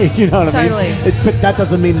paid. You know what I Totally. mean? But that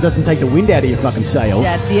doesn't mean it doesn't take the wind out of your fucking sails.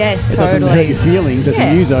 Yes, It doesn't hurt totally. your feelings as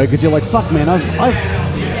Yeah. a muso because you're like, fuck, man,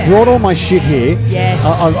 I've brought all my shit here. Yes.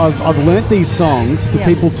 I've learnt these songs for Yeah.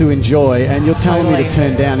 people to enjoy, and you're telling me to Totally.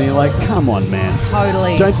 turn down, and you're like, come on, man.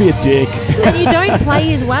 Totally. Don't be a dick. And you don't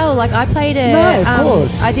play as well. Like I played No, of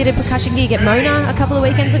course. I did a percussion gig at Mona a couple of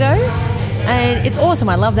weekends ago. And it's awesome.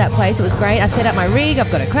 I love that place. It was great. I set up my rig. I've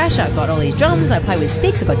got a crash. I've got all these drums. I play with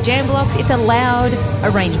sticks. I've got jam blocks. It's a loud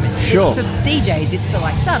arrangement. Sure. It's for DJs. It's for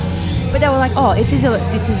like stuff. But they were like, oh, this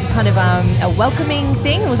is kind of a welcoming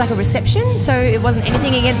thing. It was like a reception. So it wasn't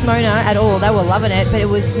anything against Mona at all. They were loving it. But it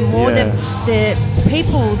was more Yeah. the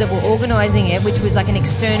people that were organising it, which was like an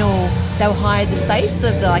external. They were hired the space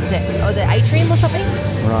of the atrium or something.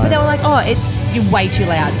 Right. But they were like, oh, you're way too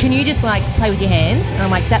loud. Can you just like play with your hands? And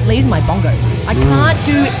I'm like, that leaves my bongos. I can't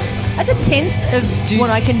do. That's a tenth of what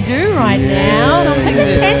I can do right Yeah. now. This is That's something a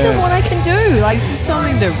that- tenth of what I can do. Like, This is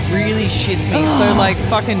something that really shits me. So, like,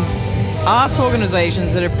 fucking arts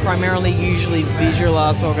organizations that are primarily usually visual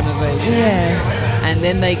arts organizations. Yeah. And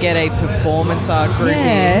then they get a performance art group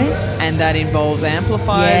Yeah. in, and that involves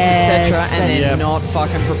amplifiers, Yes, etc. And they're Yep. not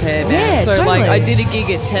fucking prepared. Yeah, man. So, totally. like, I did a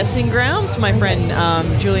gig at Testing Grounds. My friend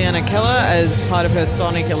Juliana Keller, as part of her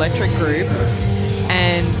Sonic Electric group,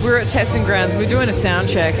 and we're at Testing Grounds. We're doing a sound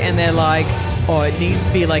check, and they're like, "Oh, it needs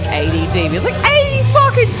to be like 80 dB." It's like 80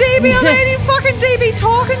 fucking dB. I'm 80 fucking dB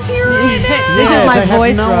talking to you right now. This is my they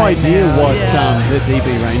voice have no right idea now. what Yeah. the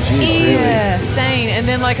DB range is, really. Yeah. Insane. And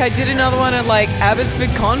then like I did another one at like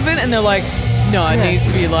Abbotsford Convent, and they're like, "No, it Yeah. needs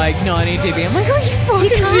to be like 90 dB." I'm like, "Are you fucking you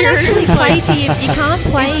can't serious?" actually Like, play to you can't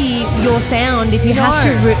play your sound if you have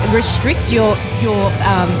to No. restrict your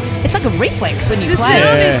it's like a reflex when you the play.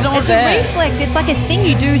 sound is not It's there. a reflex. It's like a thing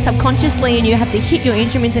you do subconsciously, and you have to hit your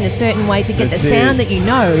instruments in a certain way to get That's the sound it. that you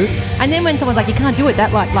know. And then when someone's like, "You can't do it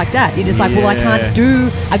that like that," you're just like, "Well, I Yeah. can't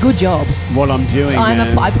do a good job." What I'm doing, So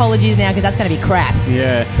man. apologies now because that's going to be crap.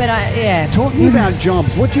 Yeah. But yeah. Talking about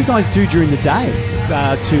jobs, what do you guys do during the day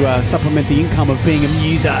to supplement the income of being a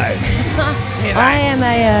muso? I am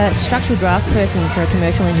a structural drafts person for a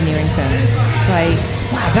commercial engineering firm. So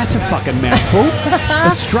Wow, that's a fucking mouthful.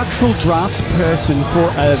 A structural drafts person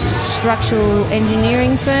for a... structural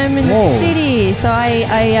engineering firm in the Whoa. city. So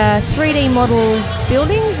I 3D model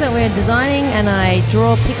buildings that we're designing, and I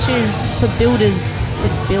draw pictures for builders to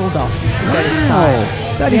build off to go to Wow,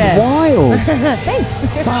 site. that is Yeah. wild. Thanks.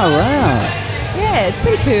 Far out. Yeah, it's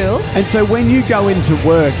pretty cool. And so when you go into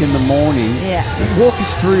work in the morning, Yeah. walk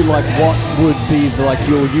us through like what would be like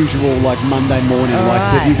your usual like Monday morning. All Like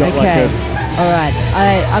have you got okay. like a... All right.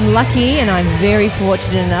 I'm lucky and I'm very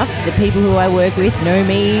fortunate enough that the people who I work with know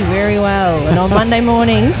me very well. And on Monday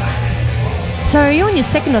mornings... So are you on your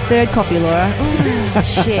second or third coffee, Laura? Oh,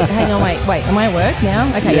 shit. Hang on, wait. Am I at work now?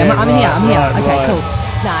 Okay, Yeah, I'm here. I'm here. right, Okay, right. cool.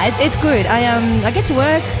 Nah, it's good. I get to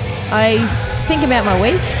work. I think about my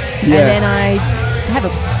week. Yeah. And then I have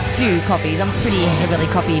a few coffees. I'm pretty heavily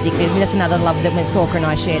coffee addicted. That's another love that Sorka and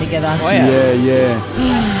I share together. Oh yeah.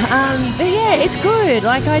 Yeah. But yeah, it's good.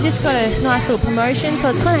 Like I just got a nice little promotion, so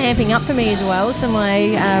it's kind of amping up for me as well. So my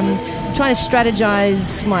trying to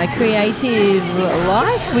strategize my creative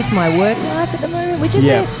life with my work life at the moment, which is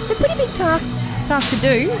it's a pretty big task to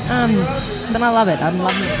do. But I love it. I'm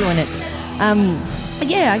loving doing it. But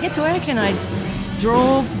yeah, I get to work and I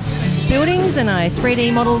draw buildings and I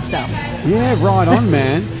 3D model stuff. Yeah, right on,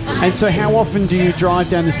 man. And so how often do you drive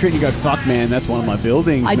down the street and you go, fuck, man, that's one of my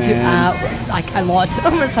buildings, I man? do like a lot.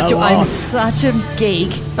 I'm A lot. such a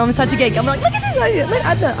geek. I'm such a geek. I'm like, look at this.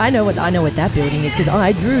 Look, I know what that building is because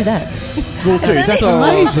I drew that. Well, dude, It's that's so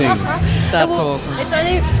amazing. That's Well, awesome. It's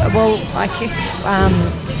only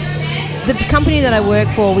the company that I work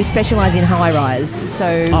for, we specialise in high rise.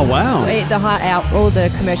 So Oh, wow. all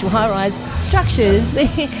the commercial high rise structures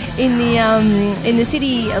in the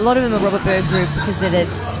city. A lot of them are Robert Berg Group because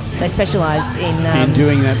they specialise In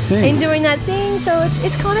doing that thing. in doing that thing. So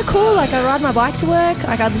it's kind of cool. Like I ride my bike to work.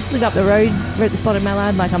 Like I just live up the road. We're at the Spotted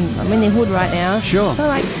Mallard. Like I'm in the hood right now. Sure. So I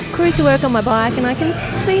like cruise to work on my bike, and I can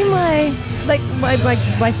see my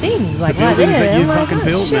things like The right buildings there. that you I'm like, fucking oh,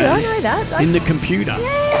 built, shit, man. I know that. In the computer.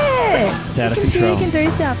 Yeah. It's out of The computer control. can do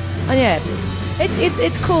stuff. And yeah,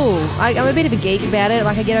 It's cool. I'm a bit of a geek about it.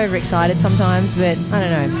 Like, I get overexcited sometimes, but I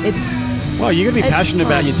don't know. Well, you're going to be It's passionate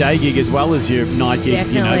about fun. your day gig as well as your night gig,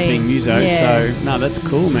 Definitely. being muso. Yeah. So, no, that's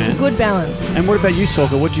cool, man. It's a good balance. And what about you,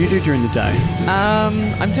 Sorka? What do you do during the day?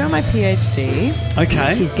 I'm doing my PhD.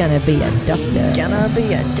 Okay. She's gonna be a doctor. Gonna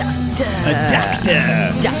be a doctor.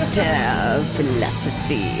 doctor. Doctor of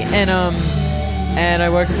philosophy. And I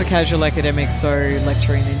work as a casual academic, so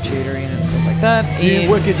lecturing and tutoring and stuff like that. You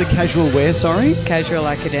work as a casual where, sorry? Casual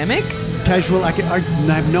academic. Casual I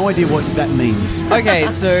have no idea what that means. Okay,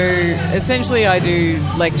 so essentially I do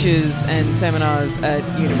lectures and seminars at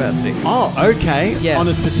university Oh, okay. Yeah. On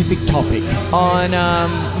a specific topic. on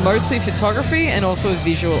mostly photography and also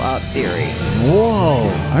visual art theory. Whoa.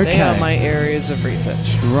 Okay. They are my areas of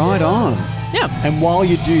research. Right on. Yeah. And while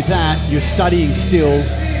you do that, you're studying still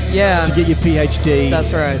Yeah. to get your PhD.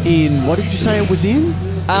 That's right. In, what did you say it was in?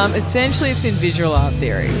 Essentially it's in visual art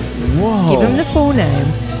theory. Whoa. Give him the full name.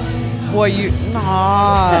 Well,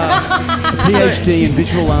 PhD in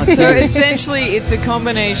visual art. So theory. essentially it's a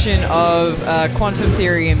combination of quantum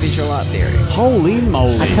theory and visual art theory. Holy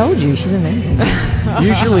moly. I told you, she's amazing.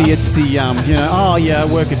 Usually it's the, oh yeah, I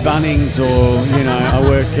work at Bunnings, or, I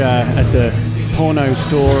work at the porno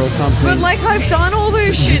store or something. But like I've done all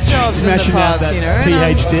those shit jobs in the Smashing out past, that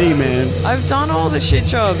and PhD, man. I've done all the shit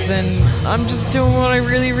jobs and I'm just doing what I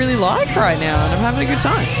really, really like right now and I'm having a good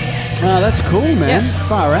time. Oh, that's cool, man. Yeah.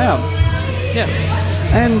 Far out. Yeah.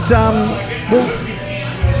 And, well,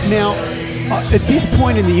 now, at this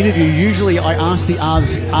point in the interview, usually I ask the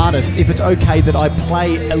artist if it's okay that I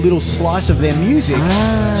play a little slice of their music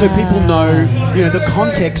so people know, the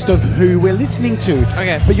context of who we're listening to.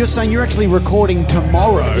 Okay. But you're saying you're actually recording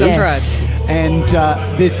tomorrow. That's Yes. right. And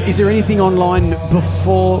is there anything online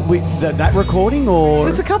before that recording, or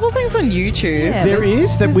There's a couple things on YouTube. Yeah. there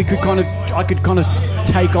is that we could I could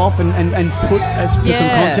take off and put as for some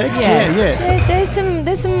Yeah. context? Yeah. Yeah. There's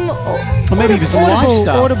some Or maybe even some live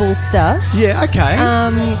stuff. audible stuff. Yeah, okay.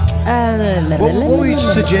 What would you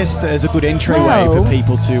Well, suggest as a good entryway Well- for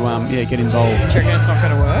people to get involved? Do you reckon it's not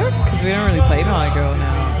going to work? Because we don't really play My Girl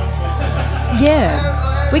now. yeah.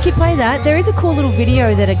 We could play that. There is a cool little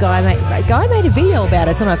video that a guy made a video about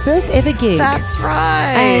it. It's on our first ever gig. That's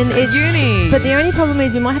right. and it's uni. But the only problem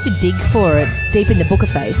is we might have to dig for it deep in the booker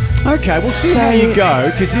face. Okay, we'll see So- how you go,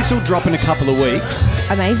 because this will drop in a couple of weeks.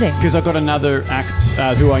 Amazing. Because I've got another act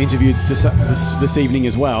who I interviewed this evening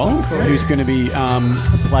as well, Excellent. who's going to be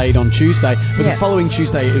played on Tuesday. But Yeah. the following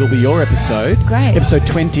Tuesday, it'll be your episode. Great. Episode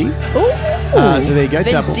 20. Ooh. So there you go,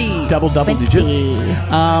 20. double 20. digits.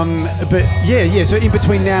 But yeah. So in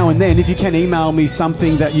between now and then, if you can email me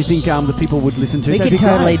something that you think the people would listen to, We that'd can be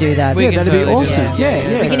great. totally do that. We Yeah, can that'd totally be do awesome. that.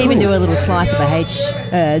 Yeah. We can even do a little slice of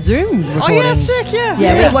a Zoom recording. Oh, yeah, sick, yeah.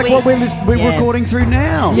 Yeah, Yeah, like what we're yeah. recording through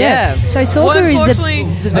now. Yeah. So Sorka well, is the unfortunately,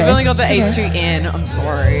 best. I've only got the It's okay. H2N. I'm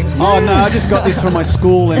sorry. Oh no, I just got this from my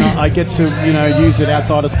school, and I get to use it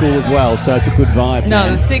outside of school as well. So it's a good vibe. No,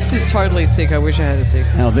 man. the 6 is totally sick. I wish I had a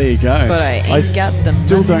 6. Oh, there you go. But I ain't got the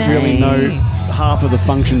still don't really money. know half of the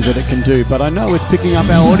functions that it can do, but I know it's picking up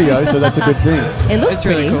our audio, so that's a good thing. It looks It's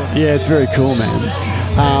really pretty. cool. Yeah, it's very cool, man.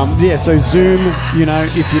 So Zoom,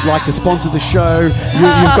 if you'd like to sponsor the show, you've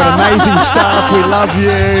got amazing stuff. We love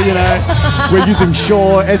you. We're using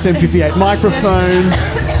Shure SM58 microphones.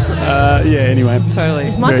 Anyway. Totally.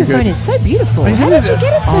 This Very microphone good. is so beautiful. Isn't How did it? you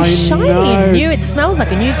get it so I shiny know. and new? It smells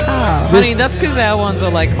like a new car. Honey, that's because our ones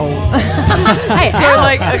are like old. Hey, So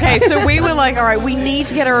ow. so we were like, all right, we need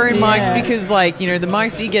to get our own mics Yeah. because the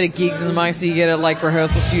mics that you get at gigs and the mics that you get at like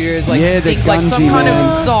rehearsal studios like Yeah, they're stink like some gungy, kind of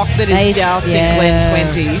man. sock that is They- doused in yeah. Glen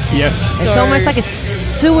 20. Yes. It's So- almost like a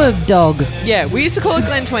sewer dog. Yeah, we used to call it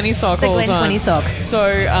Glen 20 sock The all the Glen time. 20 sock.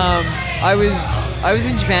 So I was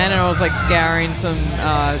in Japan and I was like scouring some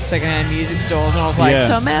secondhand music stores and I was like, Yeah.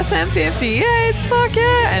 some SM50, yeah, it's fuck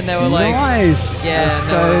yeah, and they were like, Nice. yeah,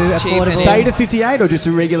 So no, cheap and affordable. Beta 58 or just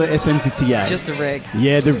a regular SM58? just a reg.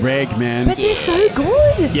 Yeah, the reg, man. But they're so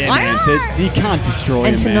good. Yeah, I man. know. You can't destroy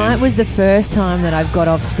And it, tonight man. was the first time that I've got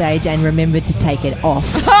off stage and remembered to take it off.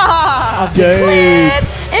 Dude.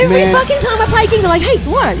 Every man. fucking time I play a gig, they're like, "Hey,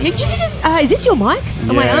 what? Is this your mic?"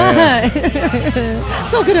 I'm Yeah. like,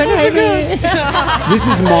 "So good, don't hate me." This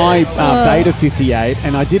is my Beta 58,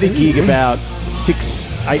 and I did a gig about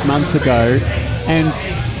 6-8 months ago, and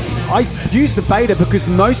I used the Beta because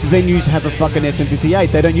most venues have a fucking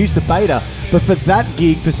SM58. They don't use the Beta. But for that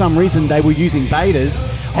gig, for some reason, they were using Betas.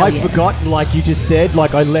 I yeah. forgot, like you just said,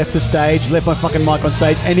 like I left the stage, left my fucking mic on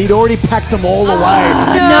stage, and he'd already packed them all away. I'm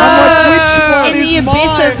like, which one In is the abyss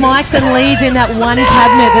mine? of mics and leads in that one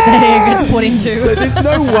cabinet that the hair gets put into. So there's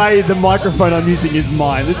no way the microphone I'm using is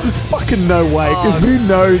mine. It's just fucking fucking no way, because who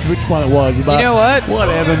knows which one it was. But You know what?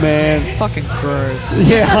 Whatever, man. Fucking gross.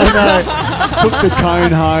 Yeah, I know. Took the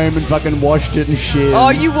cone home and fucking washed it and shit. Oh,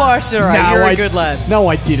 you washed it, right? No, You're I- a good lad. No,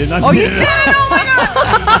 I didn't. Oh, you did it? Oh my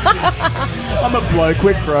god! I'm a bloke.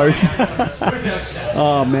 We're gross.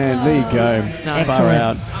 Oh, man. There you go. Nice. Far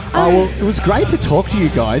out. Oh, well, it was great to talk to you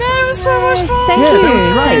guys. That was so much fun. Thank Yeah, you. that was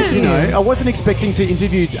great. Thank You know, I wasn't expecting to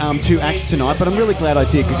interview two acts tonight, but I'm really glad I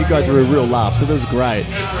did because you guys were a real laugh. So that was great.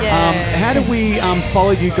 How do we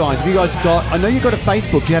follow you guys? Have you guys got? I know you got a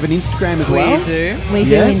Facebook. Do you have an Instagram as well? We do. We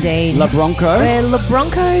do Yeah? indeed. La Bronco. We're La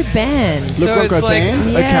Bronco Band. So La Bronco it's like-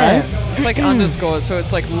 Band. Yeah. Okay. It's like underscore, so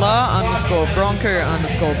it's like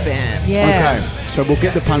la_Bronco_band. Yeah. Okay. So we'll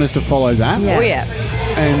get the punters to follow that. Yeah. Oh yeah.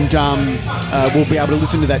 And we'll be able to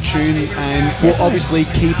listen to that tune, and we'll obviously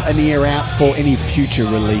keep an ear out for any future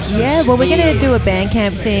releases. Yeah, well, we're going to do a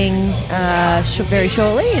Bandcamp thing very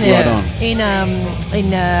shortly in Right on.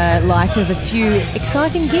 light of a few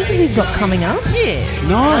exciting gigs we've got coming up. Yes.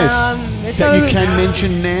 Nice. so- that you can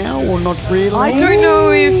mention now or not really? I don't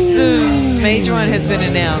know if the major one has been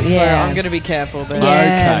announced, so Yeah. I'm going to be careful. But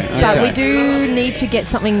Yeah, Okay, but okay. we do need to get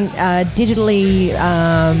something digitally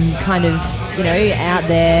kind of, out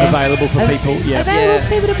there. Available for people, yeah. Available Yeah. for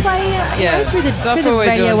people to play through the, so that's through the what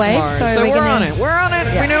we're radio doing waves. tomorrow. So we're on it. We're on it.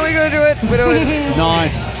 Yeah. We know we're going to do it. We're doing it.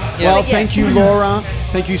 Nice. Yeah. Well, Yeah. thank you, Laura.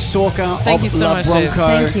 Thank you, Sorka. Thank of you so La much, Dave.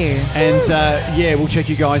 Bronco. Thank you. And we'll check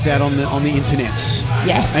you guys out on the internets.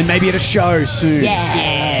 Yes. And maybe at a show soon.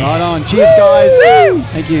 Yes. Right on. Cheers, guys.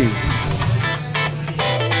 Thank you.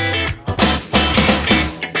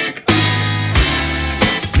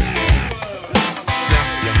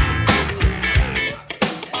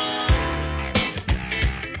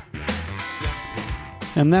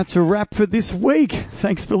 And that's a wrap for this week.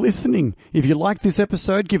 Thanks for listening. If you like this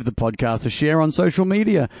episode, give the podcast a share on social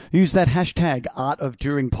media. Use that hashtag Art of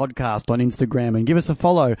Touring Podcast on Instagram and give us a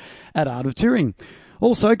follow at Art of Touring.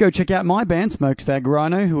 Also, go check out my band, Smokestack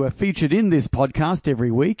Rhino, who are featured in this podcast every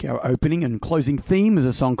week. Our opening and closing theme is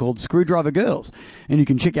a song called Screwdriver Girls. And you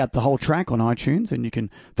can check out the whole track on iTunes, and you can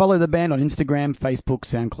follow the band on Instagram, Facebook,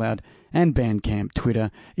 SoundCloud, and Bandcamp, Twitter,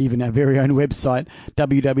 even our very own website,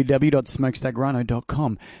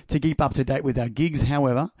 www.smokestackrhino.com. To keep up to date with our gigs,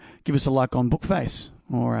 however, give us a like on Bookface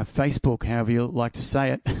or Facebook, however you like to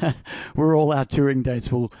say it. Where all our touring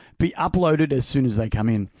dates will be uploaded as soon as they come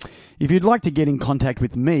in. If you'd like to get in contact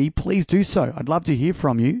with me, please do so. I'd love to hear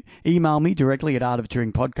from you. Email me directly at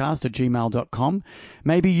artoftouringpodcast@gmail.com.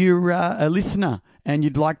 Maybe you're a listener and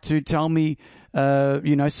you'd like to tell me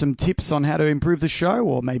some tips on how to improve the show,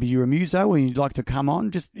 or maybe you're a muso and you'd like to come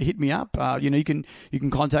on, just hit me up. You can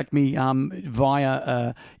contact me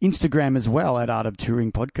via Instagram as well at Art of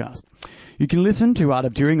Touring Podcast. You can listen to Art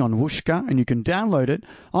of Touring on Whooshka, and you can download it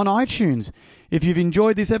on iTunes. If you've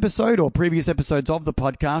enjoyed this episode or previous episodes of the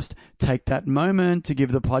podcast, take that moment to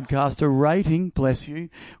give the podcast a rating, bless you,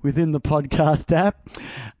 within the podcast app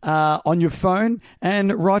on your phone,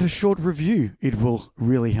 and write a short review. It will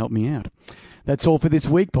really help me out. That's all for this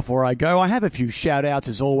week. Before I go, I have a few shout-outs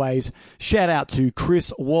as always. Shout out to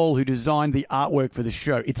Chris Wall, who designed the artwork for the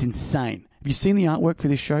show. It's insane. Have you seen the artwork for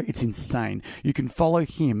this show? It's insane. You can follow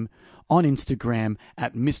him on Instagram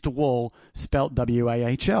at Mr. Wall, spelt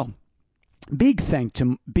W-A-H-L. Big thanks.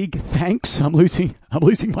 I'm losing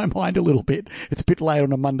my mind a little bit. It's a bit late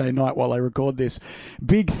on a Monday night while I record this.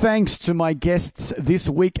 Big thanks to my guests this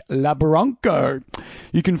week, La Bronco.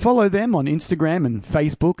 You can follow them on Instagram and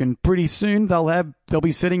Facebook, and pretty soon they'll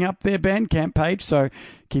be setting up their Bandcamp page, so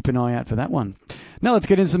keep an eye out for that one. Now let's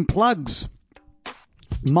get in some plugs.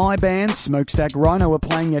 My band, Smokestack Rhino, are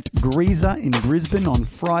playing at Greaser in Brisbane on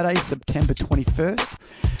Friday, September 21st.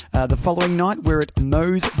 The following night, we're at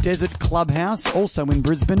Moe's Desert Clubhouse, also in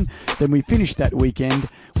Brisbane. Then we finish that weekend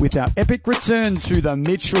with our epic return to the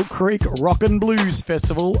Mitchell Creek Rock and Blues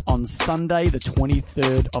Festival on Sunday, the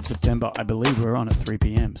 23rd of September. I believe we're on at 3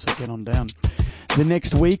 p.m, so get on down. The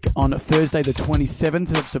next week, on Thursday, the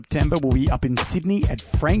 27th of September, we'll be up in Sydney at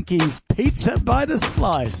Frankie's Pizza by the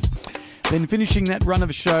Slice. Then finishing that run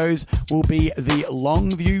of shows will be the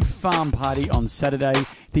Longview Farm Party on Saturday,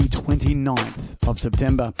 the 29th of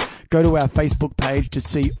September. Go to our Facebook page to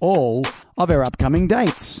see all of our upcoming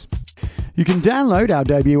dates. You can download our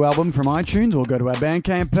debut album from iTunes or go to our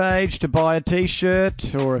Bandcamp page to buy a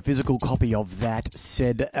t-shirt or a physical copy of that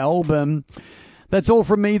said album. That's all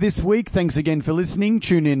from me this week. Thanks again for listening.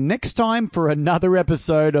 Tune in next time for another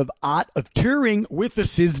episode of Art of Touring with the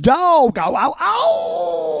Sizz Dog. Ow, ow,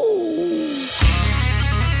 ow!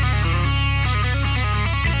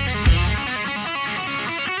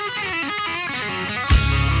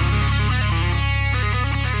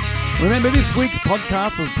 Remember, this week's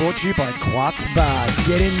podcast was brought to you by Quark's Bar.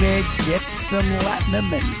 Get in there, get some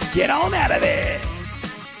latinum, and get on out of there.